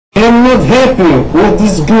I'm not happy with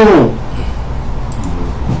this girl.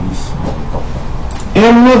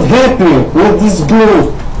 I'm not happy with this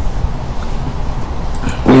girl.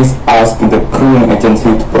 Please ask the crewing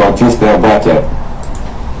agency to produce their budget.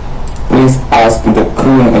 Please ask the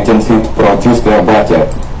crewing agency to produce their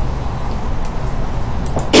budget.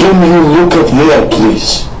 Can you look up there,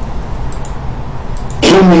 please?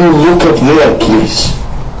 Can you look up there, please?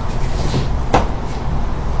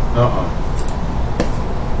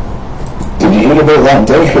 Did you hear about that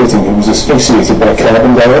decorating who was asphyxiated by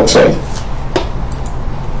carbon dioxide?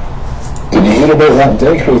 Did you hear about that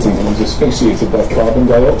decorating who was asphyxiated by carbon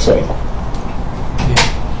dioxide?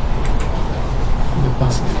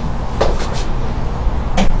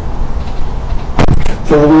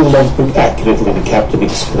 Fill the wheel logbook accurately, the captain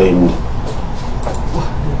exclaimed.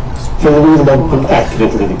 Fill the wheel logbook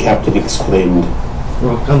accurately, the captain exclaimed.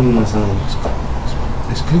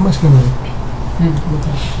 Exclama.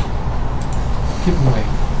 Keep moving.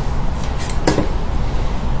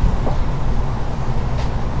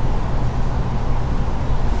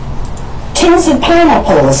 Tins of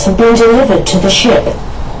pineapples have been delivered to the ship.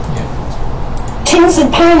 Tins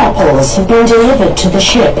of pineapples have been delivered to the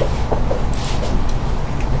ship.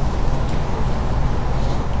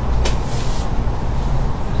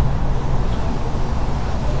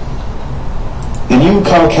 The new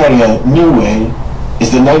car carrier, New Way,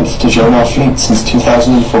 is the 9th to join our fleet since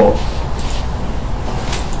 2004.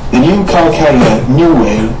 The new car carrier, New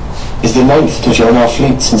Way, is the 9th to join our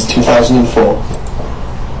fleet since 2004.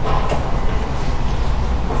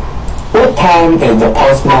 What time is the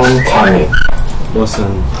postman coming?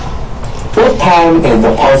 Listen. What time is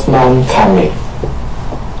the postman coming?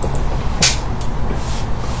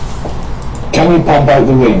 Can we pump out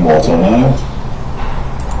the rainwater now?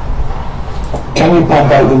 Can we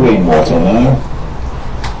pump out the rainwater now?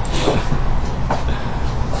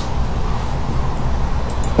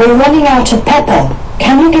 We're running out of pepper.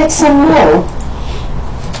 Can you get some more?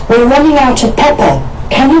 We're running out of pepper.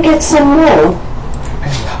 Can you get some more?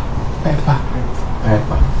 Peppa.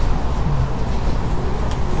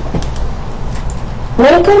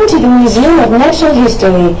 Welcome to the Museum of Natural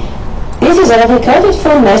History. This is a recorded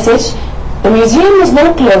phone message. The museum is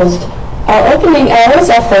now closed. Our opening hours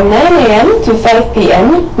are from 9 a.m. to 5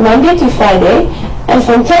 p.m. Monday to Friday, and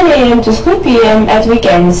from 10 a.m. to 3 p.m. at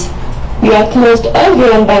weekends. We are closed all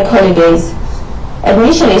year on bank holidays.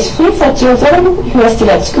 Admission is free for children who are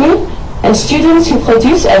still at school and students who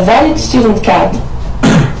produce a valid student card.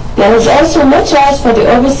 There is also no charge for the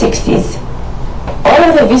over 60s. All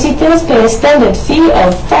other visitors pay a standard fee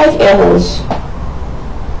of €5.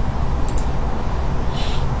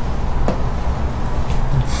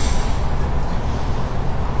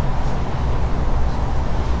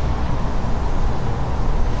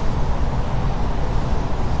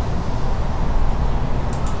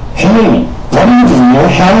 Hey, what are you doing your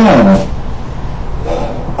hand?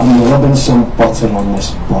 I'm rubbing some butter on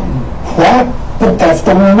this bun. What? But that's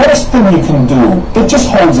the worst thing you can do. It just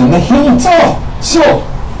holds in the heat. Oh, so,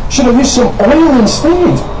 should I use some oil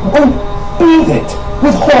instead? Or bathe it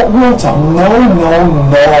with hot water? No.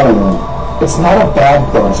 It's not a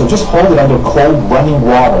bad burn, so just hold it under cold running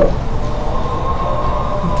water.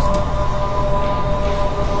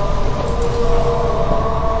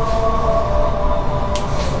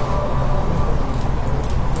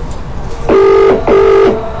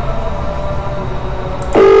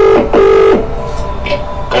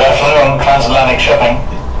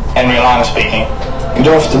 Speaking. Good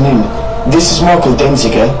afternoon. This is Michael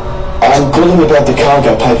Denziger. I'm calling about the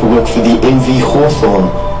cargo paperwork for the MV Hawthorne.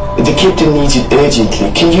 The captain needs it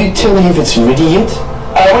urgently. Can you tell me if it's ready yet?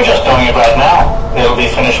 We're just doing it right now. It'll be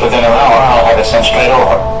finished within an hour. I'll have it sent straight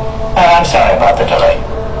over. I'm sorry about the delay.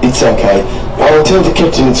 It's okay. I'll tell the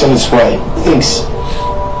captain it's on its way. Thanks.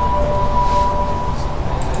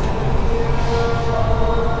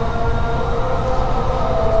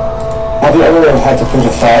 Have you ever had to put a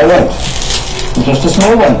fire out? Just a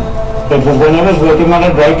small one. It was when I was working on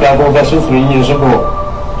a dry cargo vessel 3 years ago.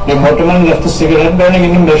 The motorman left a cigarette burning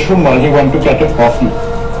in the mess room while he went to get a coffee.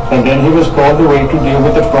 And then he was called away to deal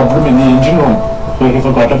with the problem in the engine room. So he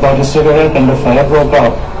forgot about his cigarette and the fire broke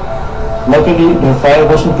out. Luckily, the fire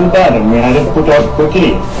wasn't too bad and we had it put out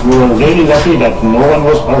quickly. We were really lucky that no one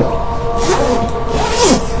was hurt.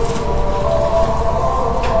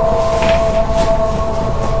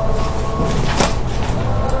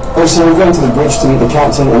 So we're going to the bridge to meet the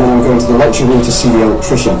captain, and then we're going to the lecture room to see the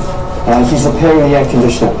electrician. He's repairing the air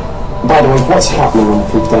conditioner. By the way, what's happening on the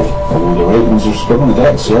poop deck? Well, the ratings are scrubbing the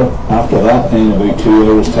deck, sir. After that, in about 2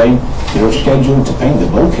 hours' time, they're scheduled to paint the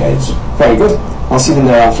bulkheads. Very good. I'll see them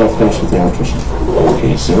there after I've finished with the electrician.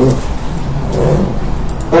 Okay, sir.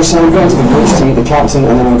 Right, so I'm going to the bridge to meet the captain,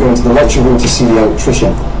 and then I'm going to the lecture room to see the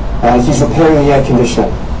electrician. He's repairing the air conditioner.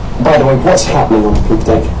 By the way, what's happening on the poop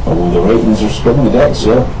deck? Oh, the ratings are scrubbing the deck,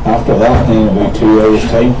 sir. After that, in about 2 hours'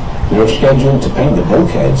 time, they're scheduled to paint the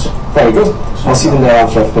bulkheads. Very good. I'll see them there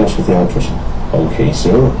after I've finished with the electrician. Okay,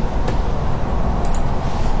 sir.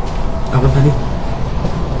 Apa tadi?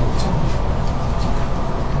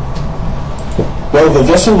 Well, the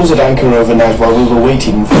vessel was at anchor overnight while we were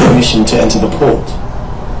waiting for permission to enter the port.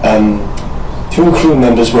 2 crew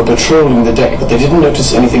members were patrolling the deck, but they didn't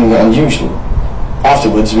notice anything unusual.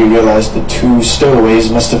 Afterwards, we realized that 2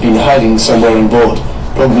 stowaways must have been hiding somewhere on board,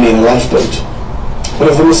 probably in a lifeboat. One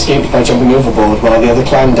of them escaped by jumping overboard while the other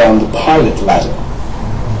climbed down the pilot ladder.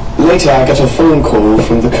 Later, I got a phone call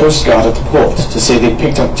from the Coast Guard at the port to say they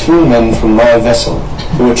picked up 2 men from my vessel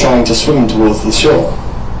who were trying to swim towards the shore.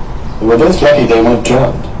 They were both lucky they weren't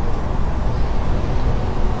drowned.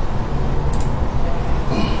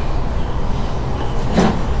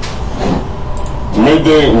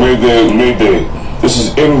 Mayday, Mayday, Mayday. This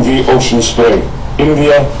is MV Ocean Spray.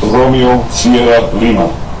 India, Romeo, Sierra, Lima.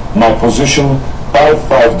 My position,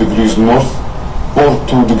 55 degrees north,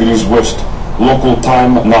 42 degrees west. Local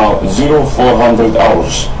time now 0400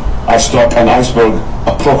 hours. I struck an iceberg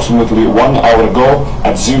approximately 1 hour ago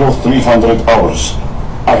at 0300 hours.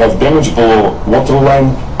 I have damage below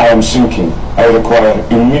waterline. I am sinking. I require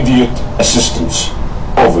immediate assistance.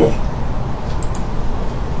 Over.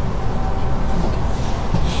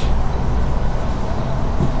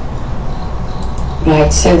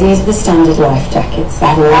 Right, so these are the standard life jackets. They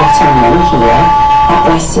have a light on them here. That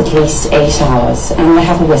lasts at least 8 hours, and they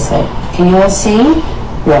have a whistle. Can you all see?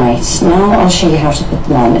 Right, now I'll show you how to put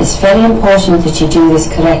them on. It's very important that you do this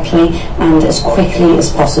correctly and as quickly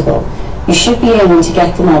as possible. You should be able to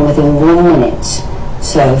get them on within 1 minute.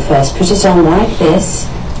 So first put it on like this,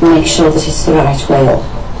 and make sure that it's the right way up.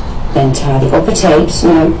 Then tie the upper tapes,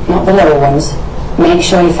 no, not the lower ones. Make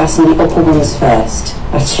sure you fasten the upper ones first.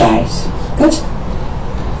 That's right. Good.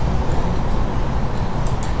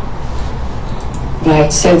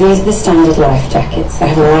 Right, so these are the standard life jackets. They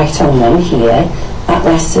have a light on them here. That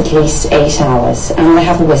lasts at least 8 hours, and they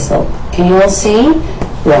have a whistle. Can you all see?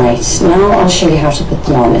 Right, now I'll show you how to put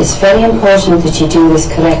them on. It's very important that you do this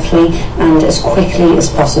correctly and as quickly as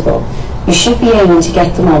possible. You should be able to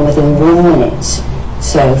get them on within 1 minute.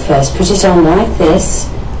 So first put it on like this,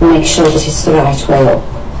 and make sure that it's the right way up.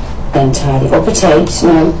 Then tie the upper tapes,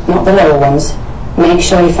 no, not the lower ones. Make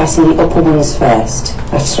sure you fasten the upper ones first.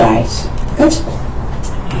 That's right. Good.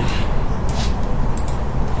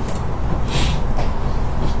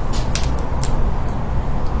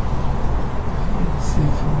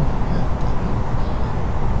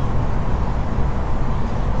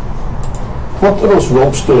 What are those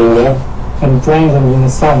ropes doing there? I'm drying them in the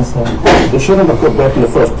sun, sir. They shouldn't have got wet in the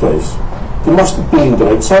first place. They must be in the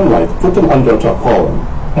right sunlight. Put them under a tarpaulin.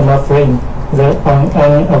 I'm afraid they're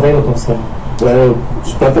unavailable, sir. Well,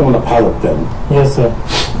 spread them on a pallet then. Yes, sir.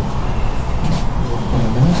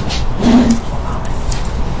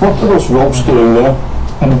 What are those ropes doing there?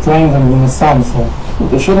 I'm drying them in the sun, sir.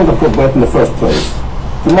 They shouldn't have got wet in the first place.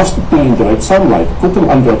 They must be in the right sunlight. Put them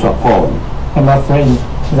under a tarpaulin. I'm afraid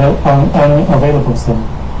they're unavailable, sir.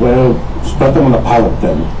 Well, spread them on a pallet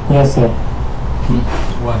then. Yes, sir.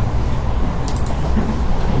 One.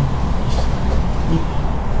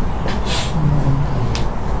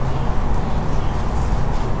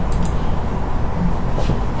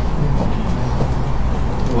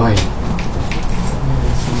 Why?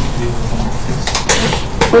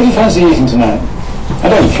 Where do you fancy eating tonight? I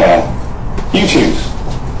don't care. You choose.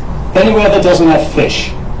 Anywhere that doesn't have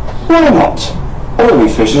fish. Why not? Oily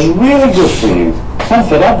fish is really good for you. I'm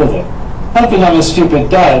fed up with it. I've been on a stupid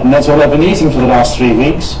diet, and that's all I've been eating for the last 3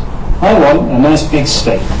 weeks. I want a nice big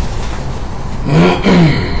steak.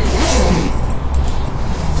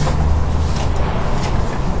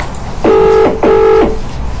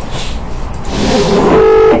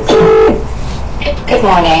 Good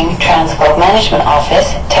morning, Transglobe Management Office,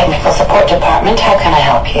 Technical Support Department. How can I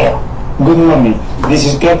help you? Good morning. This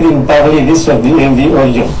is Captain Pavlidis of the MV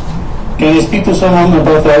Orion. Can you speak to someone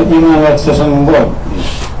about our email access on board?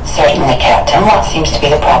 Certainly, Captain. What seems to be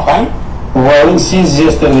the problem? Well, since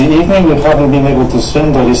yesterday evening, we haven't been able to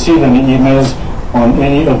send or receive any emails on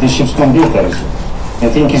any of the ship's computers. I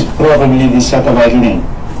think it's probably the satellite link.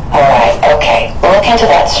 All right, okay. We'll look into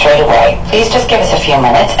that straight away. Please just give us a few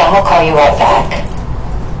minutes, and we'll call you right back.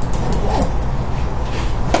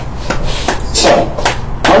 So,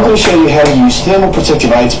 I'm going to show you how to use thermal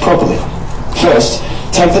protective aids properly. First,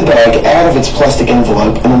 take the bag out of its plastic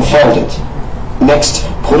envelope and unfold it. Next,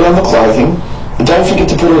 put on the clothing, Don't forget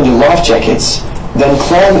to put on your life jackets, then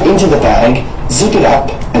climb into the bag, zip it up,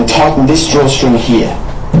 and tighten this drawstring here.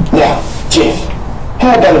 Now, Jeff,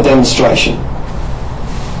 how about a demonstration?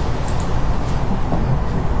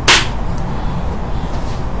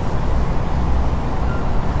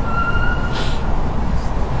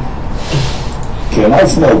 Can I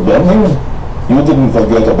smell burning? You didn't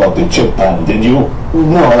forget about the chip pan, did you?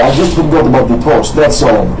 No, I just forgot about the toast, that's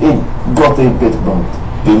all. It got a bit burnt.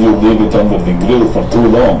 Did you leave it under the grill for too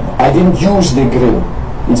long? I didn't use the grill.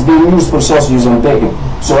 It's being used for sausages and bacon,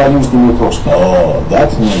 so I used the new toaster. Oh,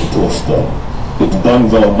 that new toaster. It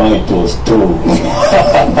burns all my toast too.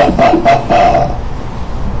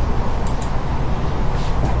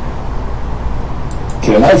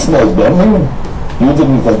 Can I smell burning? You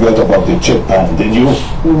didn't forget about the chip pan, did you?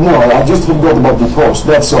 No, I just forgot about the toast,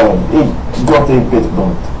 that's all. It got a bit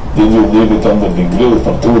burnt. Did you leave it under the grill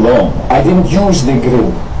for too long? I didn't use the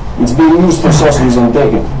grill. It's being used for sausages and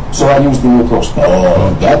bacon, so I used the new toaster.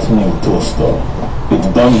 Oh, that new toaster. It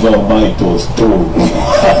burns all my toast too.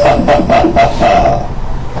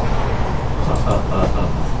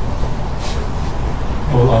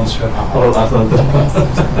 All answer. All answer.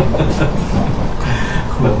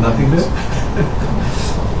 But nothing there.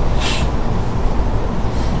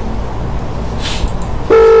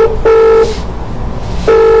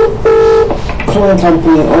 Clothing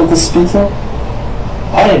company, Uncle speaking.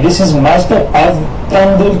 Hi, this is Master Arthur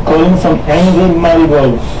calling from MV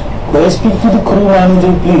Marigold. Could I speak to the crew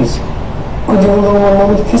manager, please? Could you hold on one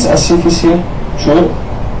moment, please? I'll see if he's here. Sure.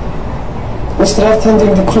 Mr. Arthur,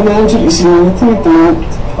 the crew manager is in a meeting at the moment.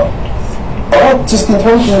 Oh, just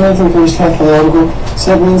informed the meeting finished half an hour ago,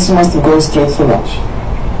 so that means he must have gone straight for lunch.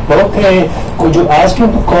 Okay, could you ask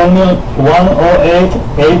him to call me on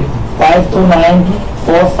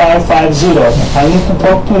 108-8529-4550? I need to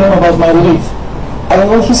talk to him about my relief. I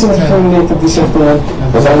know he's in the phone later this afternoon,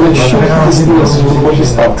 but I'll make sure this is the message before he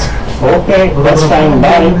starts. Okay, that's fine.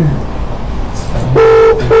 Bye.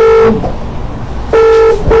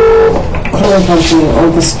 Clothing company,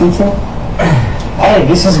 Uncle speaking. Hi,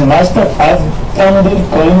 this is Master Arthur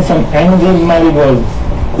calling from MV Marigold.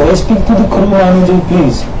 Could I speak to the crew manager,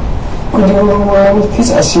 please? Could you hold on one moment,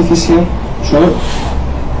 please? I'll see if he's here. Sure.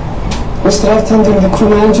 Mr. Arthur, the crew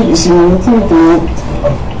manager is in a meeting at the moment.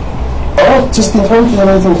 Oh, just informed the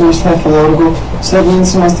meeting finished half an hour ago, so that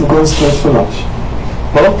means he must have gone straight for lunch.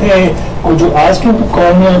 Okay, could you ask him to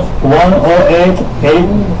call me on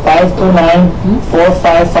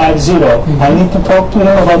 108-8529-4550? I need to talk to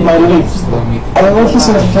him about my relief. I know he's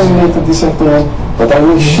in the phone later this afternoon, but I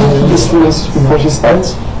will shoot this message before she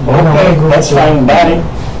starts. Okay, that's fine. Bye.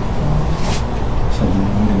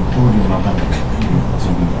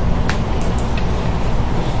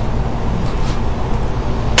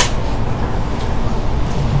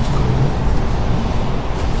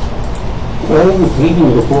 Well,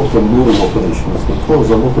 reading the report from mooring operations that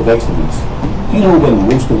cause a lot of accidents. Do you know when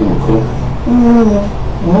most of them occur?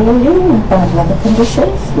 Mooring and bad weather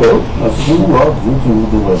conditions? Well, a few are due to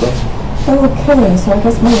the weather. Okay, so I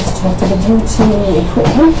guess most have to be due to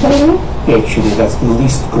equipment failure? Actually, that's the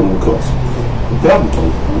least common cause.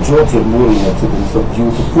 Apparently, the majority of mooring accidents are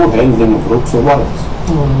due to poor handling of ropes or wires.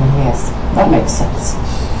 Yes, that makes sense.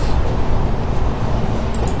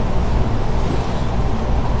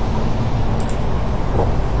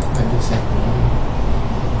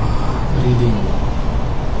 Reading.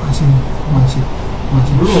 Masih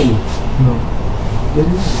belum.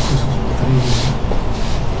 Jadi khusus reading.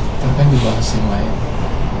 Kan dibahas yang lain.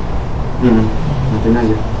 Matiin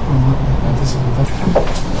aja. Nanti sebentar.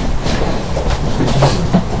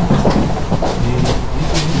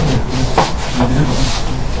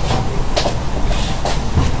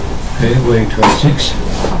 Okay, going 26.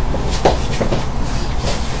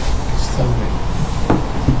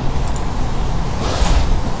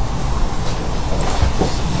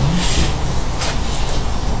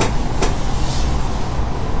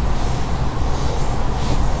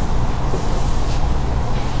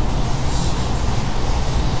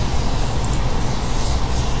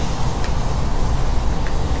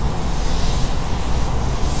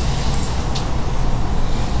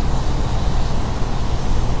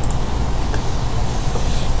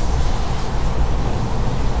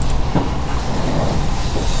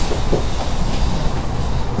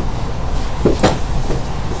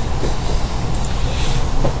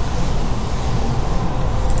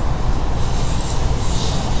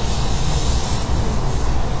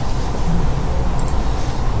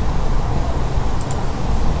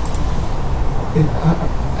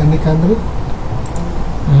 Any country?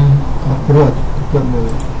 Abroad maybe.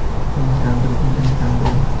 Any country.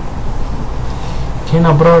 In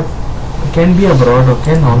abroad, Can be abroad or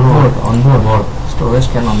can onboard. Storage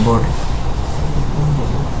can onboard.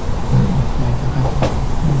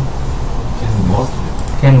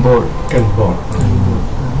 Can board.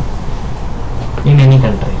 In any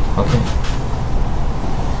country. Okay.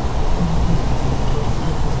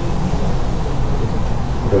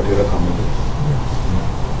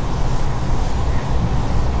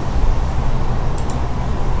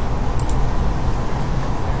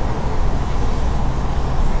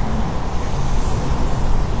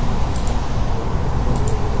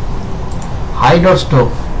 Hide or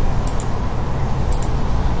stove?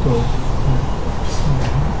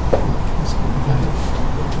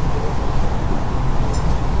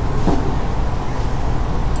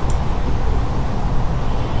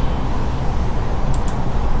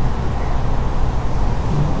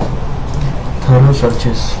 Thorough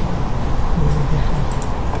searches.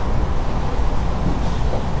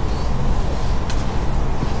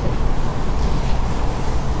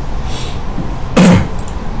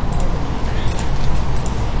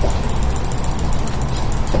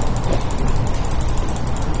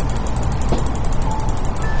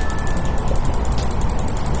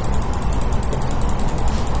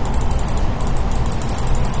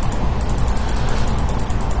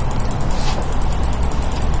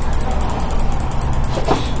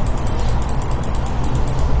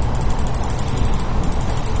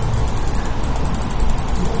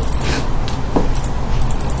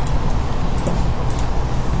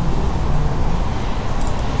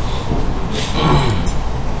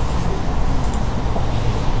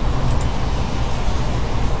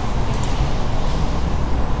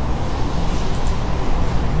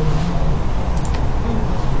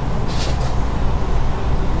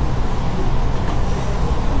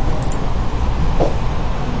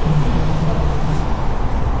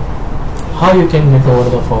 How you can get over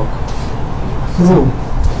the fog? Through.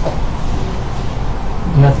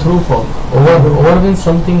 Yeah, through fog. Over means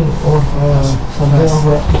something or Something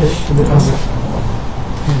over to the other.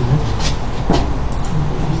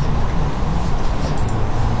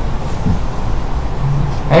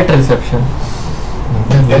 at reception.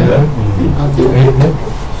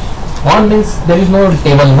 On means there is no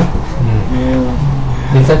table, no?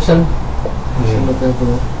 Reception.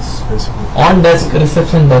 On desk,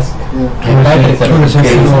 reception desk. At reception.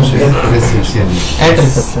 At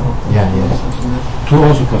reception. Two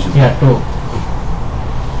also possible. Yeah, two.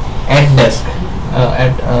 At desk.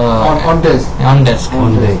 On desk. On desk.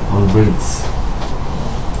 On bridge.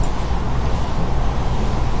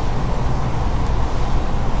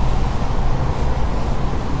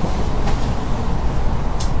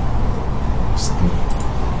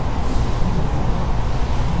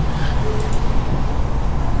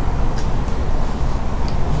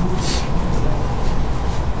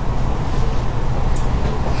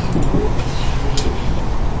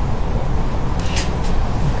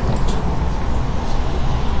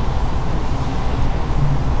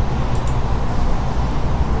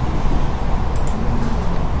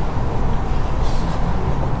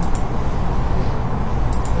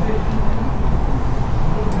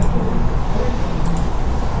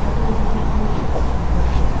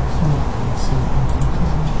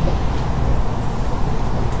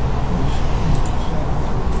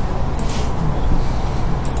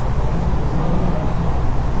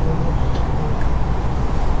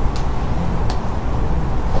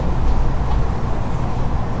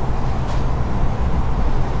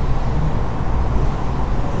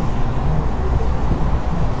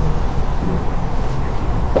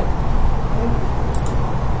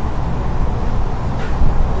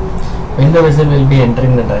 When the vessel will be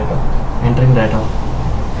entering the dry dock? Entering dry dock.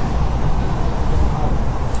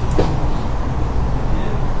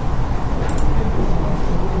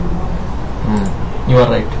 You are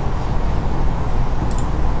right.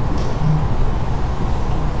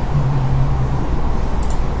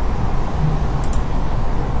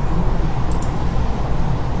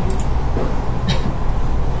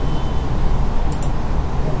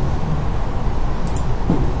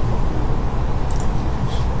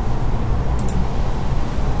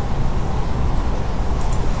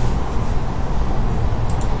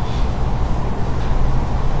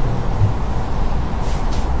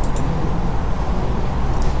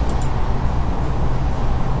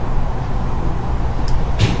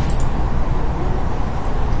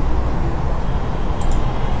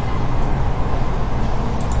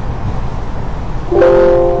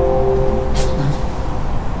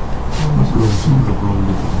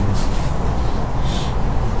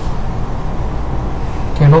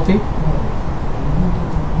 Canopy.